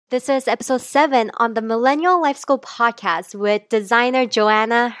This is episode 7 on the Millennial Life School podcast with designer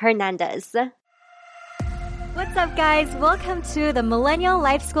Joanna Hernandez. What's up, guys? Welcome to the Millennial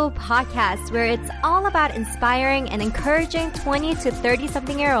Life School podcast, where it's all about inspiring and encouraging 20 to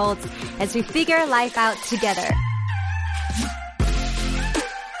 30-something-year-olds as we figure life out together.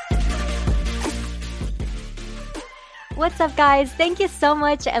 What's up, guys? Thank you so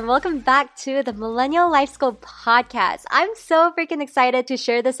much and welcome back to the Millennial Life School podcast. I'm so freaking excited to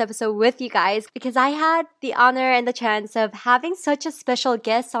share this episode with you guys because I had the honor and the chance of having such a special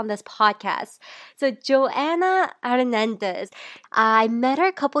guest on this podcast. So Joanna Hernandez, I met her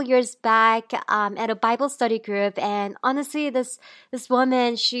a couple years back at a Bible study group, and honestly, this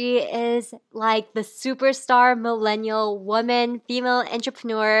woman, she is like the superstar millennial woman, female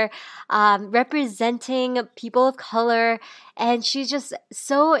entrepreneur, representing people of color, and she's just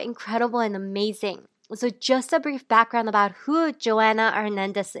so incredible and amazing. So just a brief background about who Joanna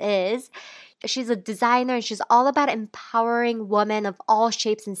Hernandez is. She's a designer and she's all about empowering women of all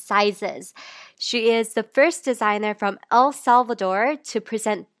shapes and sizes. She is the first designer from El Salvador to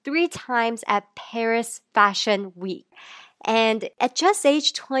present 3 times at Paris Fashion Week. And at just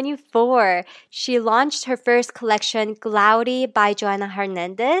age 24, she launched her first collection, Glaudy by Joanna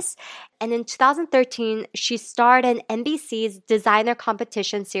Hernandez. And in 2013, she starred in NBC's designer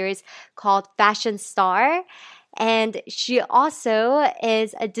competition series called Fashion Star. And she also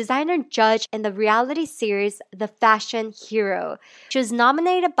is a designer judge in the reality series The Fashion Hero. She was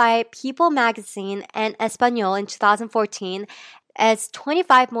nominated by People magazine and Espanol in 2014 as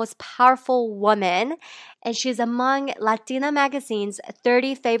 25 most powerful women, and she's among Latina magazine's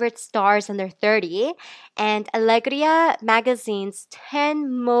 30 favorite stars under 30 and Alegria magazine's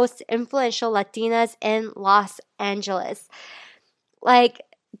 10 most influential Latinas in Los Angeles.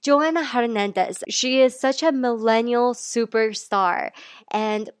 Joanna Hernandez, she is such a millennial superstar,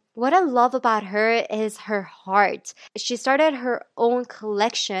 and what I love about her is her heart. She started her own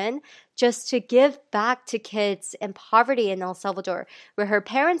collection just to give back to kids in poverty in El Salvador, where her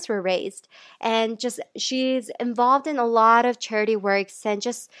parents were raised. And just she's involved in a lot of charity works and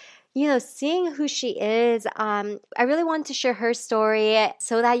just, seeing who she is. I really want to share her story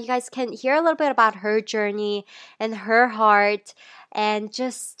so that you guys can hear a little bit about her journey and her heart and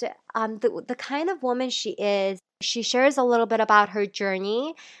just the kind of woman she is. She shares a little bit about her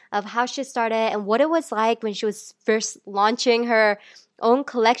journey of how she started and what it was like when she was first launching her own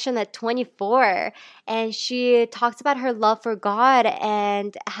collection at 24. And she talks about her love for God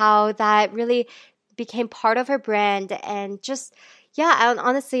and how that really became part of her brand. And just, and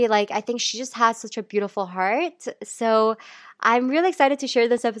honestly, I think she just has such a beautiful heart. So I'm really excited to share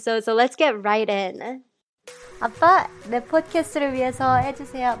this episode. So let's get right in. 아빠, 내 팟캐스트를 위해서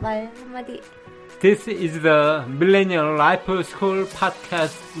해주세요. 말 한마디. This is the Millennial Life School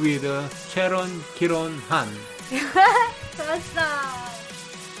podcast with Sharon Kiron Han. Awesome.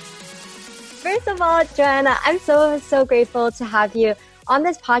 First of all, Joanna, I'm so grateful to have you on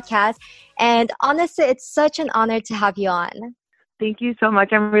this podcast. And honestly, it's such an honor to have you on. Thank you so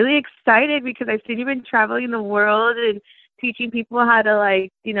much. I'm really excited because I've seen you've been traveling the world and teaching people how to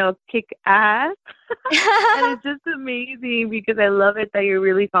kick ass. And it's just amazing because I love it that you're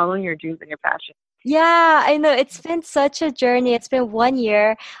really following your dreams and your passion. Yeah, I know. It's been such a journey. It's been 1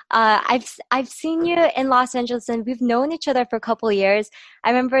 year. I've seen you in Los Angeles and we've known each other for a couple of years.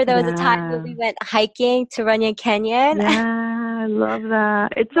 I remember there was a time when we went hiking to Runyon Canyon. Yeah, I love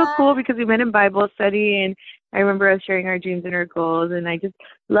that. It's so cool because we met in Bible study and I remember us sharing our dreams and our goals, and I just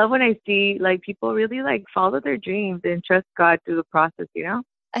love when I see people really follow their dreams and trust God through the process,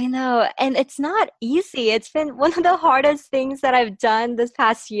 I know, and it's not easy. It's been one of the hardest things that I've done this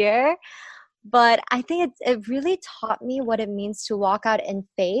past year, but I think it really taught me what it means to walk out in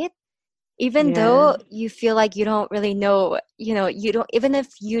faith, even though you feel like you don't really know, even if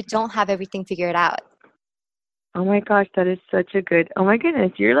you don't have everything figured out. Oh my gosh, that is such a good, oh my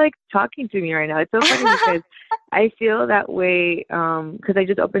goodness, you're talking to me right now. It's so funny because I feel that way because I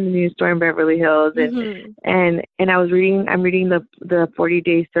just opened a new store in Beverly Hills and I'm reading the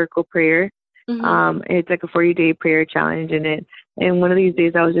 40-day circle prayer. It's like a 40-day prayer challenge and one of these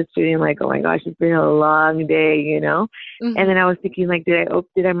days I was just feeling oh my gosh, it's been a long day, and then I was thinking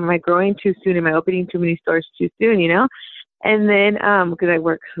am I growing too soon? Am I opening too many stores too soon, And then, because I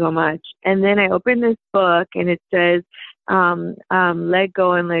work so much, and then I opened this book and it says, let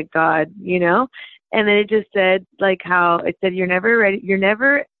go and let God, and then it just said how it said, you're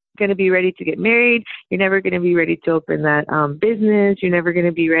never going to be ready to get married. You're never going to be ready to open that business. You're never going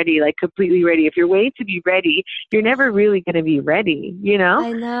to be ready, like completely ready. If you're waiting to be ready, you're never really going to be ready, you know?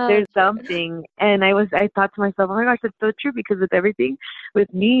 I know. There's something. And I thought to myself, oh my gosh, that's so true, because with everything,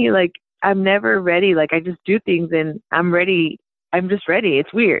 with me, like, I'm never ready. Like, I just do things and I'm ready. I'm just ready.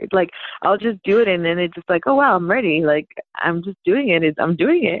 It's weird. Like, I'll just do it and then it's just like, oh wow, I'm ready. Like, I'm just doing it. I'm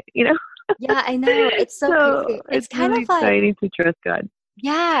doing it, you know? Yeah, I know. It's so crazy. It's kind really of like, exciting to trust God.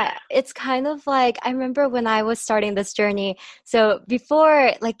 yeah, it's kind of like, I remember when I was starting this journey. So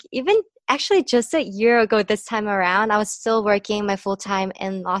before, like, even actually just a year ago this time around, I was still working my full time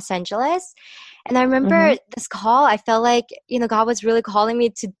in Los Angeles. And I remember this call, I felt like, God was really calling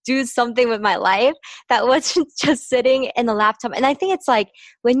me to do something with my life that wasn't just sitting in a laptop. And I think it's like,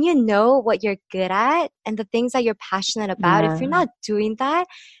 when you know what you're good at and the things that you're passionate about, if you're not doing that,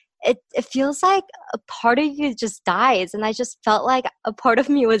 it feels like a part of you just dies. And I just felt like a part of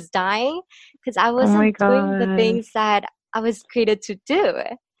me was dying because I wasn't doing the things that I was created to do.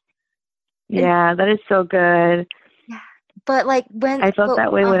 Yeah, that is so good. But like when I felt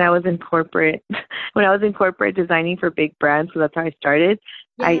that way when I was in corporate, designing for big brands. So that's how I started.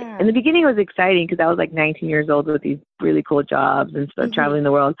 In the beginning it was exciting because I was like 19 years old with these really cool jobs and stuff, traveling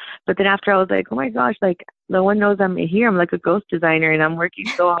the world. But then after I was like, oh my gosh, like no one knows I'm here. I'm like a ghost designer and I'm working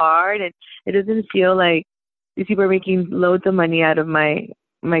so hard, and it doesn't feel like these people are making loads of money out of my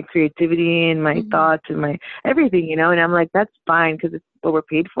creativity and my thoughts and my everything, you know. And I'm like, that's fine because it's what we're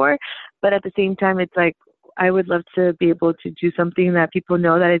paid for. But at the same time, it's like, I would love to be able to do something that people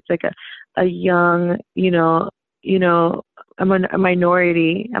know that it's like a young, I'm a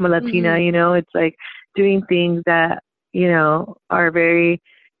minority, I'm a Latina, it's like doing things that, are very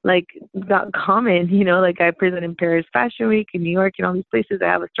like not common, like I present in Paris Fashion Week in New York and all these places. I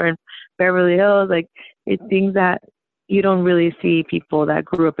have a store in Beverly Hills. Like, it's things that you don't really see people that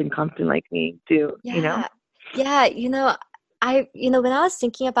grew up in Compton like me do, Yeah. Yeah. When I was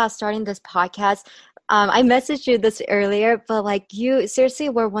thinking about starting this podcast, I messaged you this earlier, but like, you seriously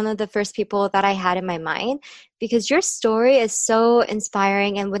were one of the first people that I had in my mind because your story is so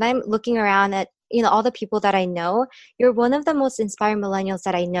inspiring. And when I'm looking around at, all the people that I know, you're one of the most inspiring millennials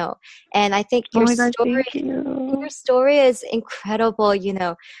that I know. And I think your story is incredible,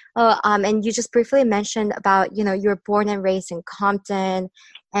 and you just briefly mentioned about, you were born and raised in Compton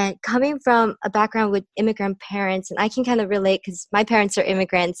and coming from a background with immigrant parents. And I can kind of relate because my parents are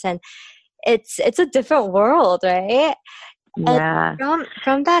immigrants, and it's a different world, right? Yeah. And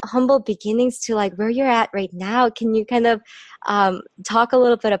from that humble beginnings to like where you're at right now, can you kind of talk a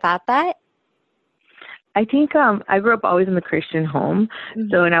little bit about that? I think I grew up always in the Christian home.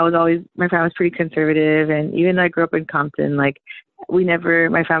 So, and my family was pretty conservative. And even though I grew up in Compton, like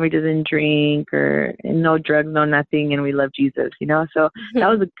my family doesn't drink or no drugs, no nothing. And we love Jesus, so that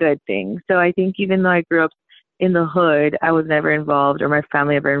was a good thing. So I think even though I grew up in the hood, I was never involved or my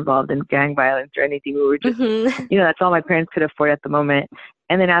family ever involved in gang violence or anything. We were just, that's all my parents could afford at the moment.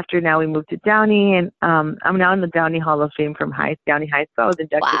 And then after now we moved to Downey, and I'm now in the Downey Hall of Fame from Downey High School. I was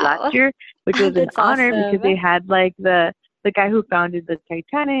inducted last year, which was an honor because they had like the guy who founded the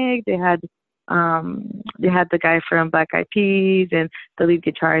Titanic. They had the guy from Black Eyed Peas and the lead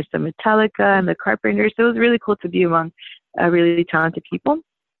guitarist of Metallica and the Carpenters. So it was really cool to be among really talented people.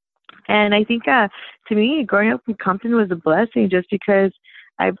 And I think to me, growing up in Compton was a blessing just because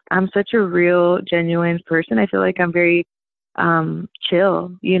I'm such a real, genuine person. I feel like I'm very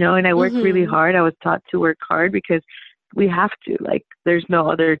chill, and I work really hard. I was taught to work hard because we have to, like, there's no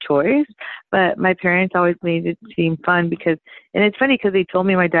other choice. But my parents always made it seem fun and it's funny because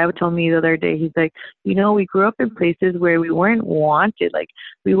my dad would tell me the other day, he's like, we grew up in places where we weren't wanted. Like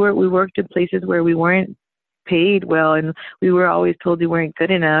we worked in places where we weren't paid well, and we were always told we weren't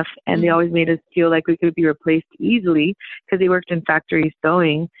good enough, and they always made us feel like we could be replaced easily because they worked in factories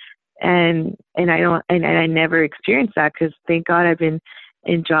sewing, and I never experienced that because thank God I've been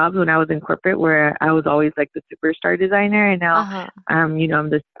in jobs when I was in corporate where I was always like the superstar designer, and now I'm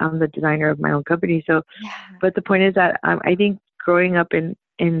the designer of my own company. So but the point is that I think growing up in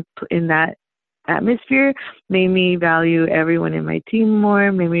that atmosphere made me value everyone in my team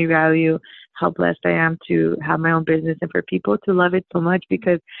more, made me value how blessed I am to have my own business and for people to love it so much,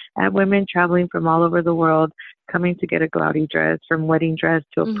 because I have women traveling from all over the world coming to get a Glaudi dress, from wedding dress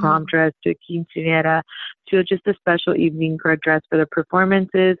to a prom dress to a quinceañera to just a special evening dress for the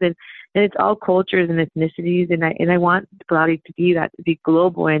performances, and it's all cultures and ethnicities, and I want Glaudi to be that, to be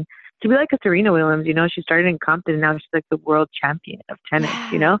global and to be like a Serena Williams. She started in Compton and now she's like the world champion of tennis.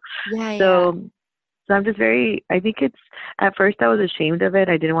 So So I'm just I think at first I was ashamed of it.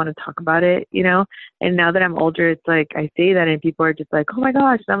 I didn't want to talk about it, and now that I'm older, it's like I say that and people are just like, oh my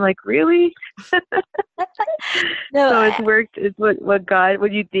gosh. And I'm like, really? No, So it's worked. It's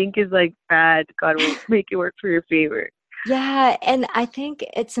what you think is like bad, God will make it work for your favor. yeah, and I think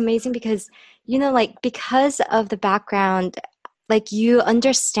it's amazing because, like because of the background, like you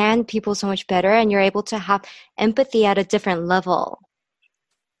understand people so much better and you're able to have empathy at a different level.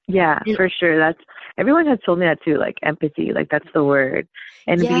 Yeah, And- for sure. Everyone has told me that too, like empathy, like that's the word,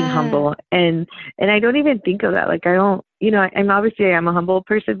 and being Yeah. humble. And I don't even think of that. Like I don't, I'm obviously I'm a humble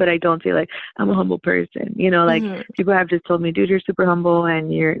person, but I don't feel like I'm a humble person. Like Mhm. people have just told me, dude, you're super humble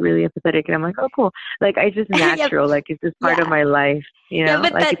and you're really empathetic. And I'm like, oh, cool. Like it's just Yep. natural. Like it's just part of Yeah. my life, Yeah,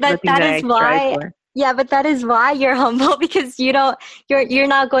 but like it's nothing that that is I strive why. for. Yeah, but that is why you're humble because you're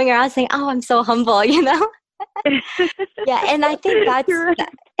not going around saying, "Oh, I'm so humble," Yeah, and I think that's You're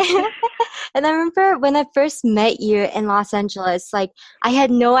right. and I remember when I first met you in Los Angeles, like I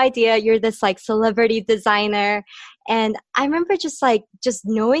had no idea you're this like celebrity designer. And I remember just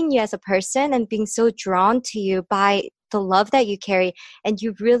knowing you as a person and being so drawn to you by the love that you carry. And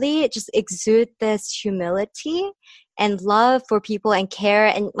you really just exude this humility and love for people and care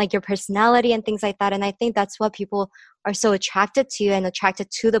and like your personality and things like that. And I think that's what people are so attracted to and attracted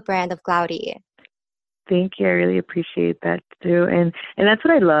to the brand of Glaudy. Thank you. I really appreciate that too. And that's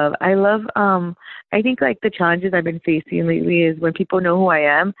what I love. I think like the challenges I've been facing lately is when people know who I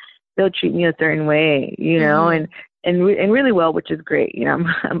am, they'll treat me a certain way, Mhm. and really well, which is great.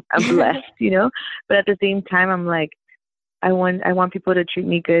 I'm blessed, but at the same time, I'm like, I want people to treat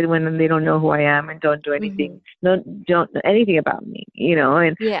me good when they don't know who I am and don't do anything, don't know anything about me,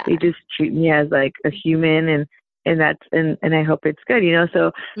 and Yeah. they just treat me as like a human, and I hope it's good,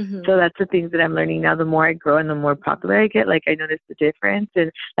 So Mhm. so that's the things that I'm learning now. The more I grow and the more popular I get, like I notice the difference,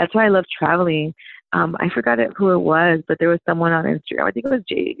 and that's why I love traveling. I forgot who it was, but there was someone on Instagram. I think it was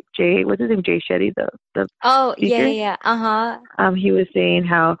Jay. What's his name? Jay Shetty, the Oh, speaker. yeah. Uh-huh. He was saying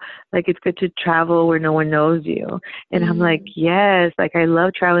how like it's good to travel where no one knows you, and I'm like, yes, like I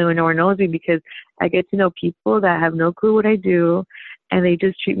love traveling where no one knows me because I get to know people that have no clue what I do, and they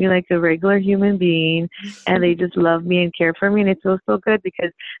just treat me like a regular human being, and they just love me and care for me, and it feels so good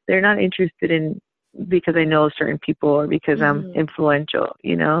because they're not interested in because I know certain people or because I'm influential,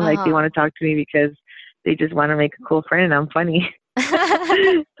 like they want to talk to me because they just want to make a cool friend and I'm funny.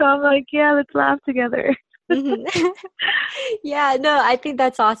 So I'm like, yeah, let's laugh together. Yeah, no, I think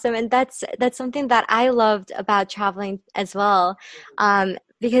that's awesome. And that's something that I loved about traveling as well.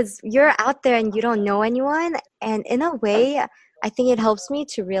 Because you're out there and you don't know anyone. And in a way, I think it helps me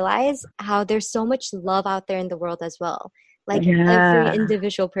to realize how there's so much love out there in the world as well. Like every Yeah.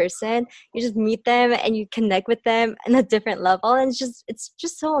 individual person, you just meet them and you connect with them on a different level. And it's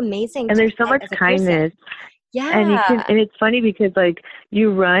just so amazing. And to there's so much connect as a person. kindness. Yeah. And it's funny because like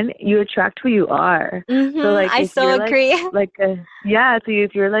you attract who you are. So like I if so you're agree. so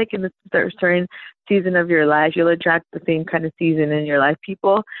if you're like in a certain season of your life, you'll attract the same kind of season in your life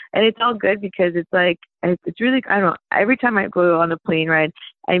people, and it's all good because it's like it's really, I don't know, every time I go on a plane ride,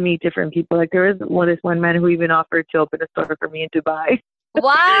 I meet different people. Like there was this one man who even offered to open a store for me in Dubai.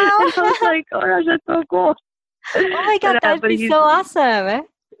 Wow. And I was like, oh gosh, that's so cool. Oh my God, that'd be so awesome.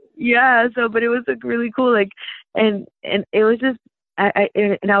 Yeah, but it was like really cool, like, and it was just, I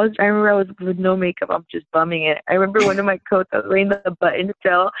remember I was with no makeup, I'm just bumming it. I remember one of my coats, I was wearing the button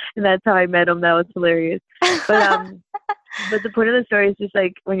fell, and that's how I met him. That was hilarious. But but the point of the story is just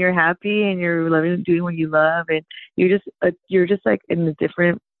like when you're happy and you're loving doing what you love, and you're just like in a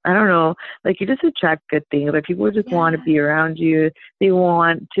different, I don't know, like you just attract good things. Like people just want to be around you. They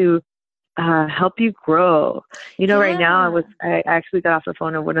want to help you grow. Right now I actually got off the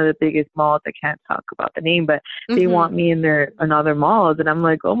phone of one of the biggest malls. I can't talk about the name, but they want me in other malls, and I'm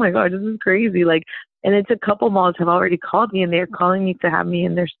like, oh my God, this is crazy. Like, and it's a couple malls have already called me, and they're calling me to have me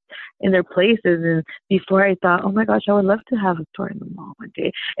in their places. And before I thought, oh my gosh, I would love to have a store in the mall one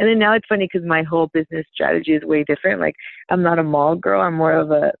day. And then now it's funny because my whole business strategy is way different. Like I'm not a mall girl. I'm more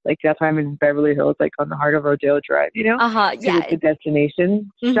of a, like, that's why I'm in Beverly Hills, like on the heart of Rodeo Drive, Yeah. It's a destination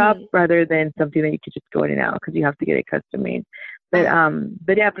shop rather than something that you could just go in and out because you have to get it custom made. But I'm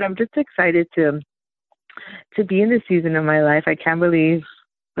just excited to be in this season of my life. I can't believe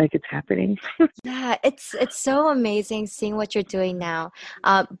like it's happening. Yeah, it's so amazing seeing what you're doing now.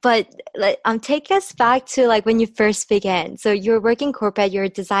 But take us back to like when you first began. So you're working corporate, you're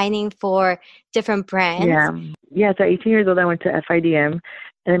designing for different brands. Yeah. So 18 years old, I went to FIDM.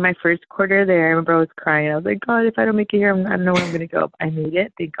 And in my first quarter there, I remember I was crying. I was like, God, if I don't make it here, I don't know where I'm going to go. I made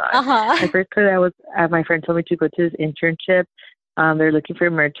it. Thank God. My first quarter, my friend told me to go to this internship They're looking for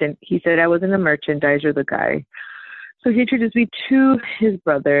a merchant. He said I wasn't a merchandiser, the guy. So he introduced me to his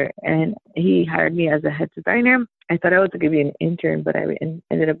brother, and he hired me as a head designer. I thought I was going to be an intern, but I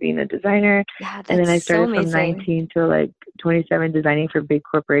ended up being a designer. Yeah, And then I that's so started from amazing. 19 to like 27 designing for big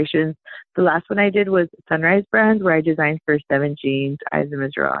corporations. The last one I did was Sunrise Brands, where I designed for Seven Jeans, Eyes of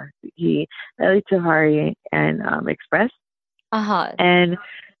Mizrahi, Ellie Tahari, and Express. Uh-huh. And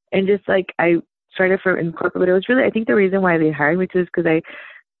just like I started from in corporate, but it was really, I think the reason why they hired me too is because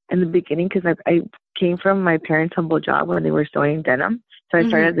in the beginning, because I came from my parents' humble job when they were sewing denim. So I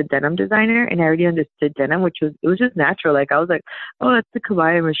started as a denim designer, and I already understood denim, it was just natural. Like I was like, oh, that's the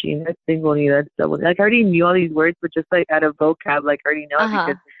kabaya machine, that's single knee, that's double knee. Like I already knew all these words, but just like out of vocab, like I already know it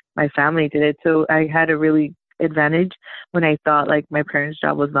because my family did it. So I had a really advantage when I thought like my parents'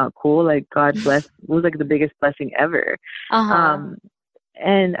 job was not cool. Like God bless, it was like the biggest blessing ever.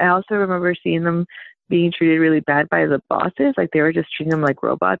 And I also remember seeing them being treated really bad by the bosses. Like they were just treating them like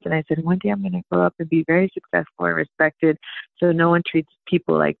robots. And I said, one day I'm going to grow up and be very successful and respected. So no one treats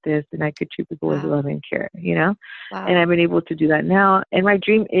people like this, and I could treat people with love and care, you know? And I've been able to do that now. And my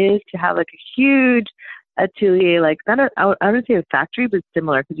dream is to have like a huge atelier, like I wouldn't say a factory, but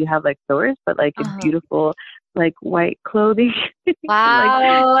similar, because you have like sewers, but like in beautiful, like white clothing.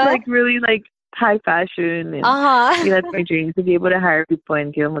 Wow. like really like high fashion, and that's my dream, to be able to hire people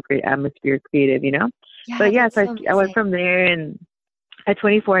and give them a great atmosphere, creative, you know. But yeah, so I went from there, and at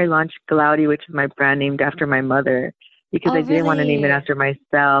 24 I launched Glaudy, which is my brand named after my mother, because I didn't want to name it after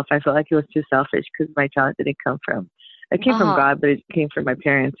myself. I felt like it was too selfish, because my talent didn't come from, it came from God, but it came from my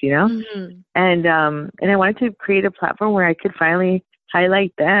parents, you know. And I wanted to create a platform where I could finally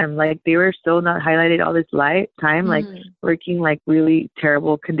highlight them. Like they were so not highlighted all this time, like working like really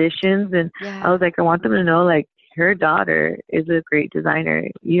terrible conditions. And I was like, I want them to know like her daughter is a great designer.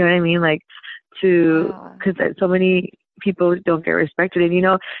 You know what I mean? Like because so many people don't get respected. And, you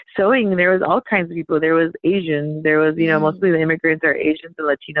know, sewing, there was all kinds of people. There was Asian, there was, you know, mostly the immigrants are Asians and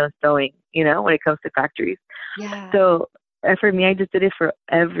Latinos sewing, you know, when it comes to factories. So for me, I just did it for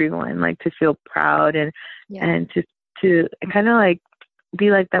everyone, like to feel proud and to kind of like be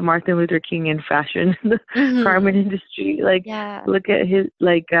like that Martin Luther King in fashion, the garment industry. Like, look at his,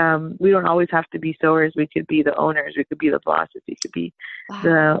 like, we don't always have to be sewers. We could be the owners. We could be the bosses. We could be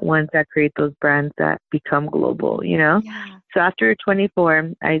the ones that create those brands that become global, you know? So after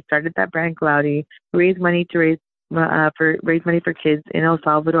 24, I started that brand Glaudy, raise money for kids in El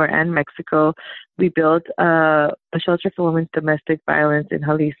Salvador and Mexico. We built a shelter for women's domestic violence in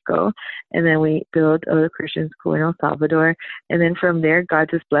Jalisco, and then we built a Christian school in El Salvador. And then from there, God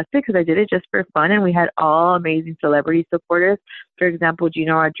just blessed it, because I did it just for fun, and we had all amazing celebrity supporters. For example,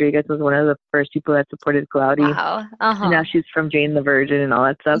 Gina Rodriguez was one of the first people that supported Glaudy. And now she's from Jane the Virgin and all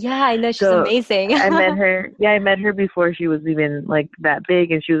that stuff. Yeah, I know, she's amazing. I met her. Yeah, I met her before she was even like that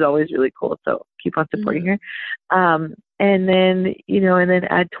big, and she was always really cool. So keep on supporting her. And then, you know, and then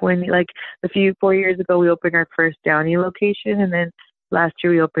at 20, like 4 years ago, we opened our first Downey location. And then last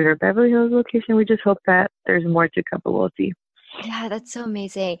year we opened our Beverly Hills location. We just hope that there's more to come, but we'll see. Yeah, that's so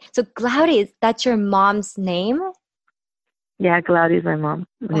amazing. So Glaudy, that's your mom's name? Yeah, Glaudy is my mom.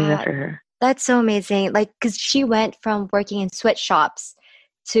 Named after her. That's so amazing. Like, because she went from working in sweatshops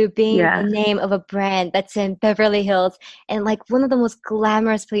to being the name of a brand that's in Beverly Hills, and like one of the most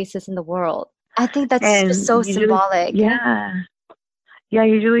glamorous places in the world. I think that's just so symbolic. Yeah.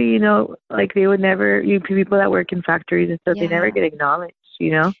 Usually, you know, like they would never, people that work in factories and stuff, they never get acknowledged,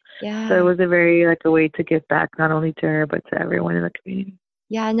 you know? So it was a very, like, a way to give back, not only to her, but to everyone in the community.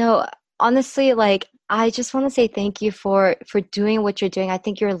 Yeah, no, honestly, like, I just want to say thank you for doing what you're doing. I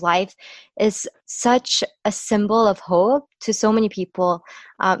think your life is such a symbol of hope to so many people.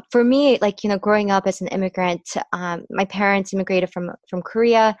 For me, like, you know, growing up as an immigrant, my parents immigrated from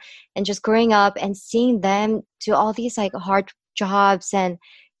Korea, and just growing up and seeing them do all these like hard jobs, and,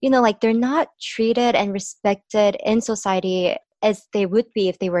 you know, like they're not treated and respected in society as they would be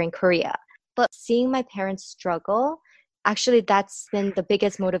if they were in Korea. But seeing my parents struggle, actually, that's been the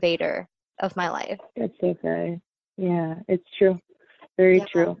biggest motivator of my life. That's okay. Yeah, it's true. Very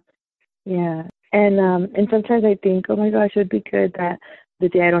true. Yeah. And sometimes I think, oh my gosh, it would be good that the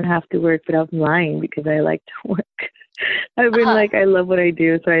day I don't have to work, but I'm lying, because I like to work. I've been like, I love what I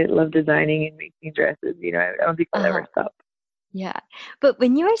do, so I love designing and making dresses. You know, I don't think I'll ever stop. Yeah. But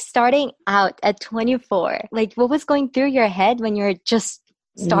when you were starting out at 24, like what was going through your head when you were just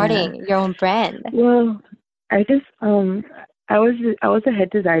starting your own brand? Well, I just, I was a head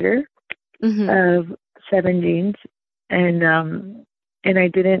designer of Seven Jeans, and I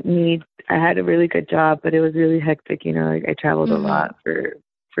didn't need, I had a really good job, but it was really hectic. You know, I traveled a lot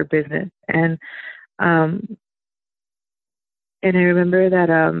for business, and And I remember that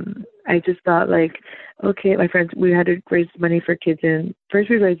I just thought like, okay, my friends, we had to raise money for kids in first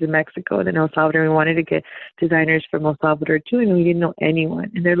we raised in Mexico and then El Salvador. We wanted to get designers from El Salvador too, and we didn't know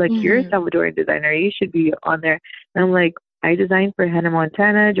anyone. And they're like, "You're a Mm-hmm. Salvadoran designer. You should be on there." And I'm like, I designed for Hannah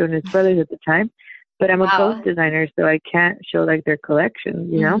Montana, Jonas Brothers at the time, but I'm a Wow. ghost designer, so I can't show like their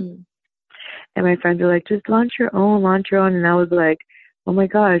collections, you know. Mm-hmm. And my friends were like, just launch your own, launch your own. And I was like, oh my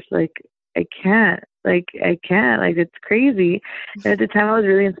gosh, like, I can't. Like, I can't. Like, it's crazy. And at the time, I was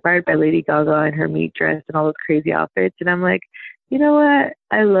really inspired by Lady Gaga and her meat dress and all those crazy outfits. And I'm like, you know what?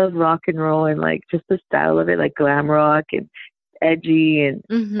 I love rock and roll and, like, just the style of it, like glam rock and edgy. And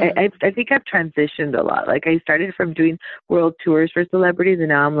Mm-hmm. I think I've transitioned a lot. Like, I started from doing world tours for celebrities, and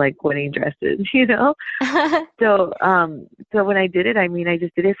now I'm, like, winning dresses, you know? So when I did it, I mean, I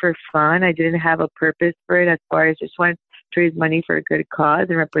just did it for fun. I didn't have a purpose for it as far as just wanted to raise money for a good cause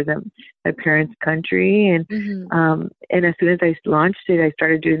and represent my parents' country. Mm-hmm. And as soon as I launched it, I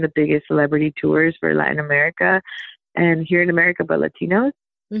started doing the biggest celebrity tours for Latin America and here in America, but Latinos.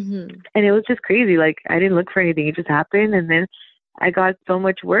 Mm-hmm. And it was just crazy. Like I didn't look for anything; it just happened. And then I got so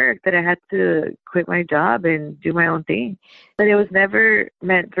much work that I had to quit my job and do my own thing. But it was never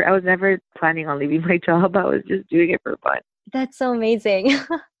meant for. I was never planning on leaving my job. I was just doing it for fun. That's so amazing.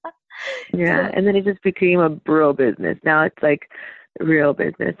 Yeah, So and then it just became a real business. Now it's like real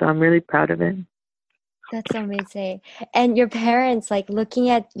business. So I'm really proud of it. that's so amazing. And your parents, like looking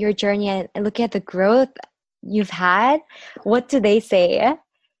at your journey and looking at the growth you've had, what do they say?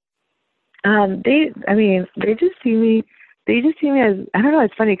 I mean, they just see me as, I don't know,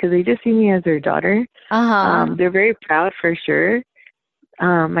 it's funny because they just see me as their daughter. Uh-huh. They're very proud for sure.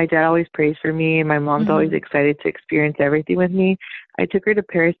 My dad always prays for me, and my mom's always Mm-hmm. excited to experience everything with me. I took her to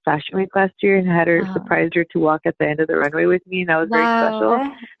Paris Fashion Week last year and had her Uh-huh. surprised her to walk at the end of the runway with me, and that was very special.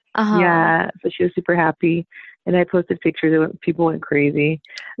 Wow. Uh-huh. Yeah, so she was super happy, and I posted pictures of it. People went crazy.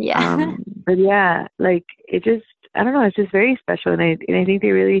 Yeah. But yeah, like it just, I don't know, it's just very special, and I think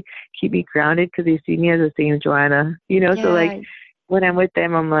they really keep me grounded because they see me as the same Joanna, you know. So like Yeah. when I'm with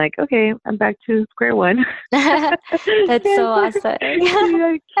them, I'm like, okay, I'm back to square one. That's so Yeah, awesome.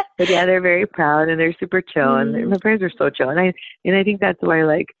 but yeah, they're very proud and they're super chill, and Mm-hmm. my parents are so chill, and I think that's why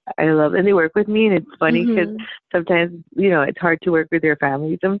like I love, and they work with me, and it's funny because Mm-hmm. sometimes it's hard to work with your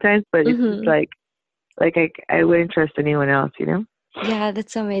family sometimes, but it's just Mm-hmm. like I wouldn't trust anyone else, you know. Yeah,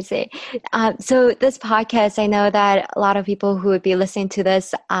 that's so amazing. So this podcast, I know that a lot of people who would be listening to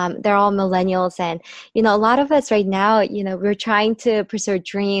this, they're all millennials, and a lot of us right now, we're trying to pursue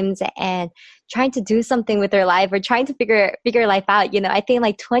dreams and trying to do something with their life. We're trying to figure life out. I think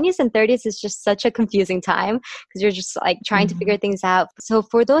like 20s and 30s is just such a confusing time because you're just like trying to Hmm. figure things out. So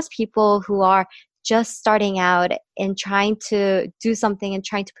for those people who are just starting out and trying to do something and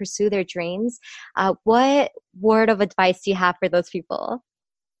trying to pursue their dreams, what word of advice do you have for those people?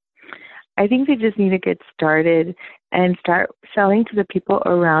 I think they just need to get started and start selling to the people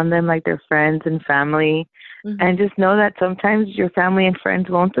around them, like their friends and family, and Mm-hmm. just know that sometimes your family and friends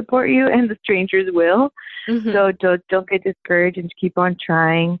won't support you, and the strangers will. Mm-hmm. So don't get discouraged and keep on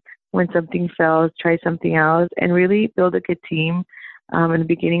trying. When something fails, try something else and really build a good team. In the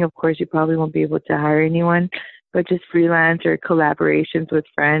beginning, of course, you probably won't be able to hire anyone, but just freelance or collaborations with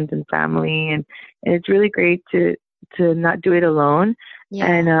friends and family, and it's really great to not do it alone, Yeah.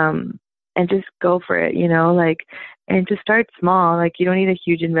 and and just go for it, like, and just start small. Like you don't need a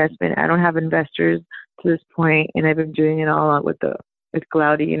huge investment. I don't have investors to this point, and I've been doing it all out with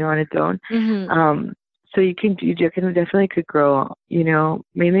Cloudy, on its own. Mm-hmm. So you can definitely could grow,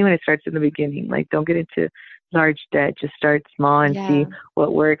 mainly when it starts in the beginning. Like don't get into large debt. Just start small and see Yeah.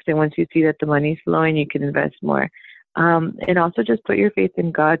 what works. And once you see that the money's flowing, you can invest more. And also just put your faith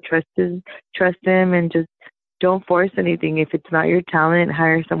in God, trust him, and just don't force anything. If it's not your talent,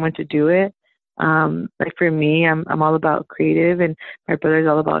 hire someone to do it. Like for me, I'm all about creative, and my brother's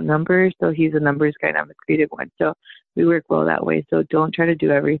all about numbers. So he's a numbers guy, and I'm the creative one. So we work well that way. So don't try to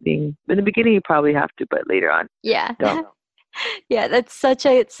do everything. In the beginning, you probably have to, but later on, Yeah. don't. Yeah, that's such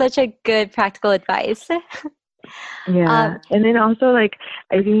a good practical advice. Yeah. Um, And then also, like,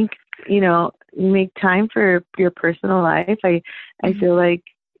 I think, make time for your personal life. I mhm. feel like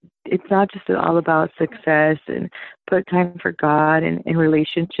it's not just all about success, and put time for God and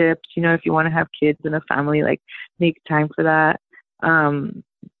relationships. If you want to have kids and a family, like make time for that. Um,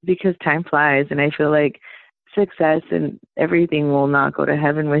 because time flies, and I feel like success and everything will not go to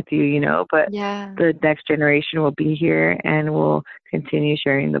heaven with you, but Yeah. the next generation will be here and will continue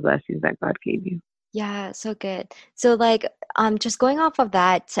sharing the blessings that God gave you. Yeah, so good. So like just going off of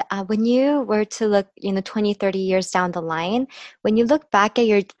that, when you were to look, 20, 30 years down the line, when you look back at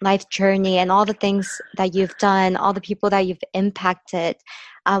your life journey and all the things that you've done, all the people that you've impacted,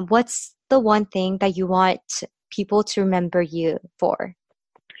 what's the one thing that you want people to remember you for?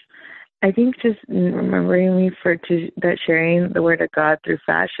 I think just remembering me that sharing the word of God through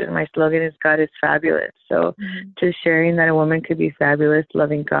fashion. My slogan is God is fabulous. So just sharing that a woman could be fabulous,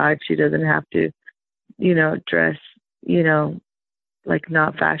 loving God. She doesn't have to, dress, like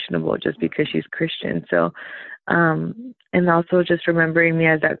not fashionable just because she's Christian. So, and also just remembering me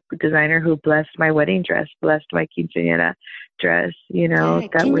as that designer who blessed my wedding dress, blessed my quinceañera dress, Yeah,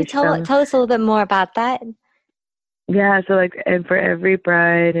 that can you wished them. tell us a little bit more about that? Yeah, so like, and for every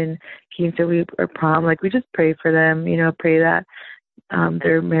bride and quince or prom, like we just pray for them, pray that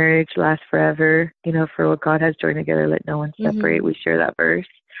their marriage lasts forever, for what God has joined together, let no one separate. We share that verse.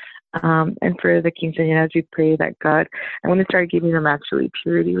 And for the quinceañeras, we pray that God, I want to start giving them actually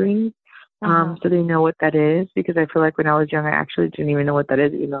purity rings, so they know what that is, because I feel like when I was young, I actually didn't even know what that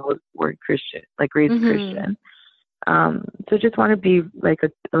is, even though I was born Christian, like raised Christian. So just want to be like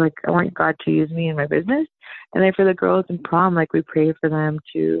I want God to use me in my business. And then for the girls in prom, like we pray for them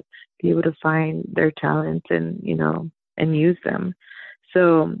to be able to find their talents and, and use them.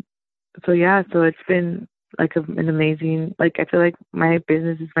 So yeah, so it's been like an amazing, like I feel like my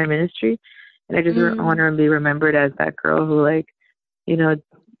business is my ministry, and I just want to be remembered as that girl who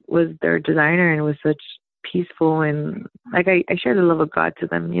was their designer and was such peaceful, and like I share the love of God to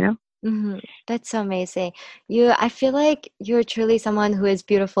them, That's so amazing. I feel like you're truly someone who is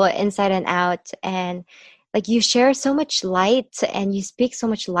beautiful inside and out, and like you share so much light and you speak so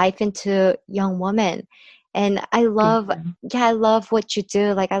much life into young women. And I love what you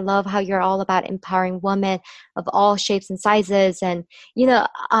do. Like I love how you're all about empowering women of all shapes and sizes. And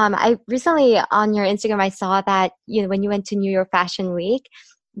I recently on your Instagram I saw that when you went to New York Fashion Week,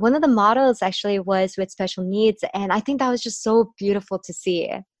 one of the models actually was with special needs, and I think that was just so beautiful to see.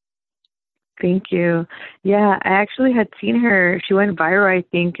 Thank you. Yeah, I actually had seen her. She went viral, I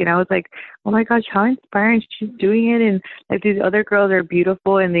think, and I was like, oh my gosh, how inspiring. She's doing it. And like these other girls are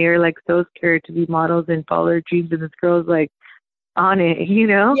beautiful and they are like so scared to be models and follow their dreams. And this girl's like on it,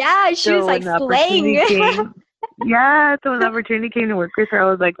 Yeah, she so was like slaying. So when the opportunity came to work with her,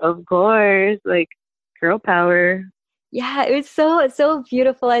 I was like, of course, like girl power. Yeah, it was so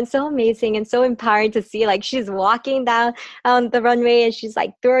beautiful and so amazing and so empowering to see. Like she's walking down the runway and she's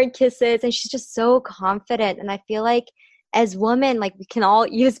like throwing kisses and she's just so confident. And I feel like as women, like we can all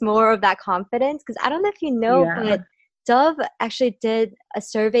use more of that confidence, because I don't know if you know, but Dove actually did a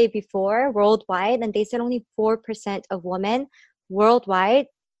survey before worldwide, and they said only 4% of women worldwide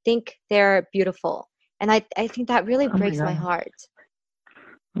think they're beautiful. And I think that really breaks my heart.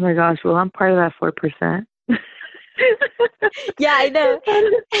 Oh my gosh, well, I'm part of that 4%. Yeah, I know.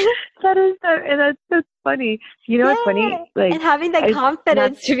 And that's funny. What's funny? Like, and having the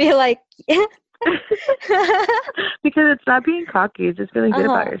confidence to be like, because it's not being cocky, it's just feeling good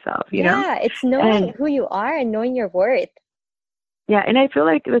about yourself, know? Yeah, it's knowing who you are and knowing your worth. Yeah, and I feel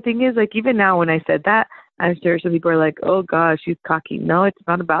like the thing is, like, even now when I said that, I'm sure some people are like, oh gosh, she's cocky. No, it's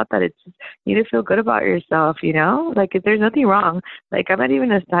not about that. It's just, you need to feel good about yourself, like if there's nothing wrong. Like I'm not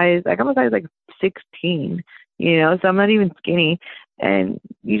even I'm a size like 16, so I'm not even skinny, and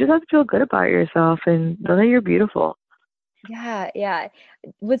you just have to feel good about yourself and know that you're beautiful. Yeah.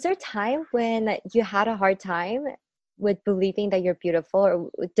 Was there a time when you had a hard time with believing that you're beautiful,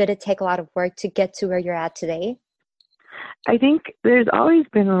 or did it take a lot of work to get to where you're at today? I think it's always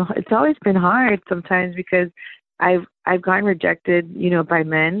been hard sometimes, because I've gotten rejected, by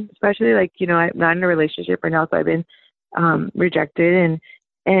men, especially like, I'm not in a relationship right now, so I've been rejected,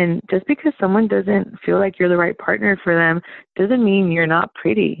 and just because someone doesn't feel like you're the right partner for them doesn't mean you're not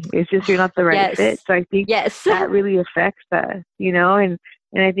pretty. It's just you're not the right fit. So I think that really affects us, and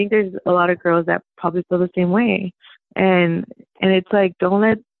I think there's a lot of girls that probably feel the same way. And it's like, don't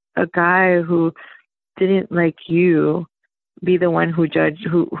let a guy who didn't like you be the one who gives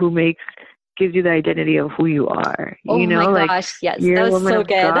you the identity of who you are. Oh my gosh, yes, you're that was so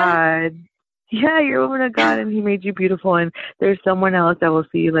good. God. Yeah, you're a woman of God, and He made you beautiful, and there's someone else that will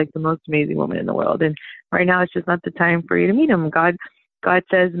see you like the most amazing woman in the world. And right now, it's just not the time for you to meet him. God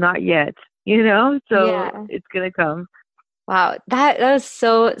says not yet, so it's gonna come. Wow, that was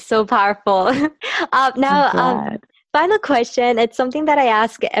so powerful. Now, final question. It's something that I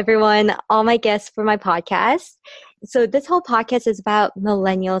ask everyone, all my guests for my podcast. So this whole podcast is about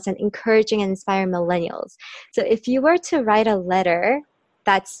millennials and encouraging and inspiring millennials. So if you were to write a letter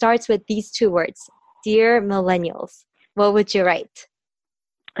that starts with these two words, Dear Millennials, what would you write?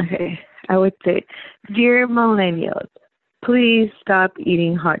 Okay. I would say, dear millennials, please stop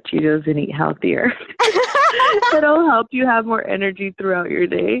eating hot Cheetos and eat healthier. It'll help you have more energy throughout your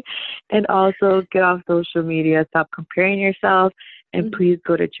day. And also get off social media. Stop comparing yourself. And please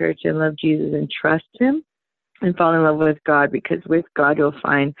go to church and love Jesus and trust him and fall in love with God, because with God you'll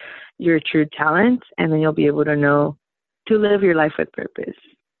find your true talent, and then you'll be able to know to live your life with purpose.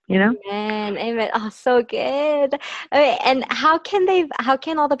 You know? Amen. Oh, so good. Okay, and how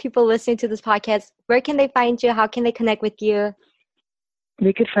can all the people listening to this podcast, where can they find you? How can they connect with you?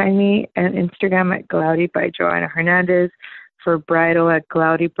 They could find me on Instagram at Glaudy by Joanna Hernandez, for bridal at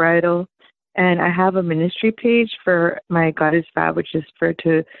Glaudy Bridal. And I have a ministry page for my God is Fab, which is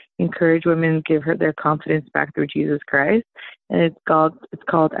to encourage women, give her their confidence back through Jesus Christ. And it's called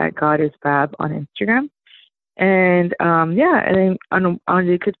at God is Fab on Instagram. And and then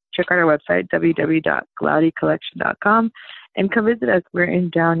you could check out our website, www.glaudycollection.com, and come visit us. We're in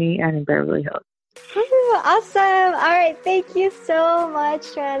Downey and in Beverly Hills. Ooh, awesome. All right. Thank you so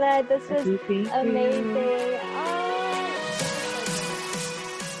much, Joanna. This was amazing.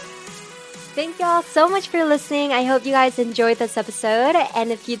 Thank you all so much for listening. I hope you guys enjoyed this episode.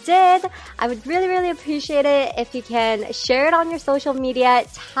 And if you did, I would really, really appreciate it if you can share it on your social media.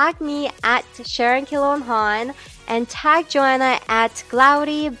 Tag me at Sharon Kilon-Han and tag Joanna at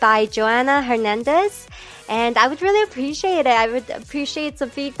Glaudy by Joanna Hernandez. And I would really appreciate it. I would appreciate some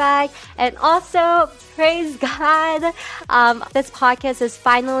feedback. And also, praise God, this podcast is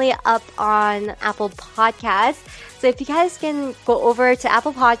finally up on Apple Podcasts. So if you guys can go over to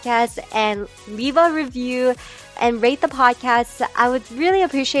Apple Podcasts and leave a review and rate the podcast, I would really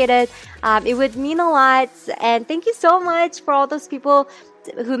appreciate it. It would mean a lot. And thank you so much for all those people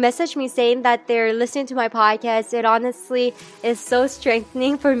who messaged me saying that they're listening to my podcast. It honestly is so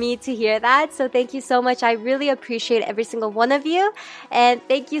strengthening for me to hear that. So thank you so much. I really appreciate every single one of you. And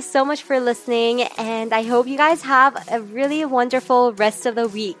thank you so much for listening. And I hope you guys have a really wonderful rest of the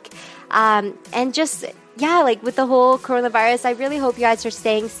week. And just, with the whole coronavirus, I really hope you guys are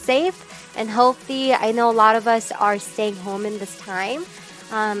staying safe and healthy. I know a lot of us are staying home in this time.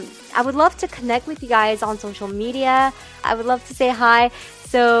 I would love to connect with you guys on social media. I would love to say hi.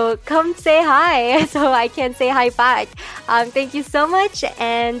 So come say hi so I can say hi back. Thank you so much,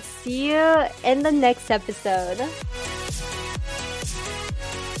 and see you in the next episode.